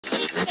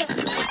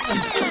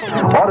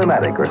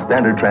automatic or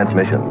standard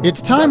transmission.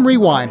 It's Time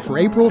Rewind for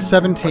April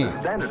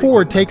 17th.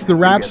 Ford takes the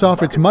wraps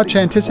off its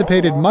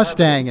much-anticipated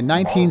Mustang in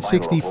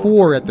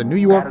 1964 at the New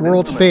York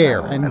World's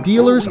Fair, and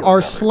dealers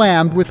are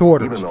slammed with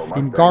orders.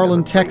 In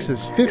Garland,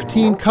 Texas,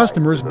 15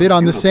 customers bid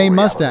on the same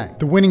Mustang.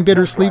 The winning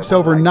bidder sleeps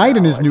overnight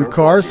in his new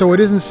car, so it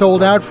isn't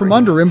sold out from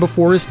under him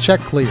before his check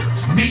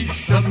clears.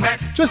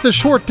 Just a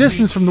short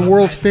distance from the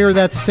World's Fair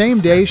that same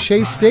day,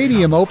 Shea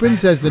Stadium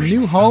opens as the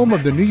new home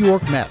of the New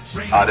York Mets.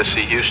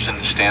 Odyssey Houston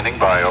standing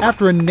by. Over.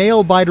 After a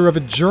nail-biter of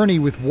a journey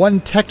with one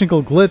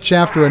technical glitch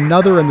after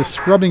another and the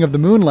scrubbing of the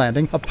moon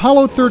landing,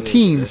 Apollo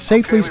 13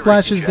 safely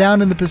splashes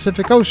down in the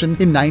Pacific Ocean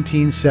in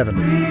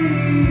 1970.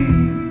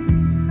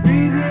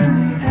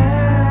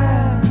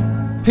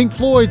 Pink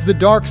Floyd's The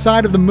Dark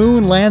Side of the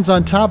Moon lands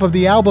on top of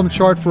the album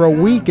chart for a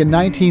week in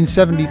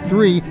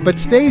 1973, but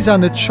stays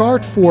on the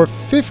chart for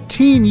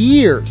 15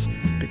 years,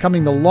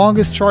 becoming the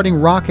longest charting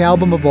rock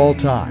album of all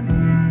time.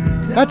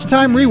 That's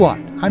Time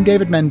Rewind. I'm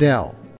David Mendel.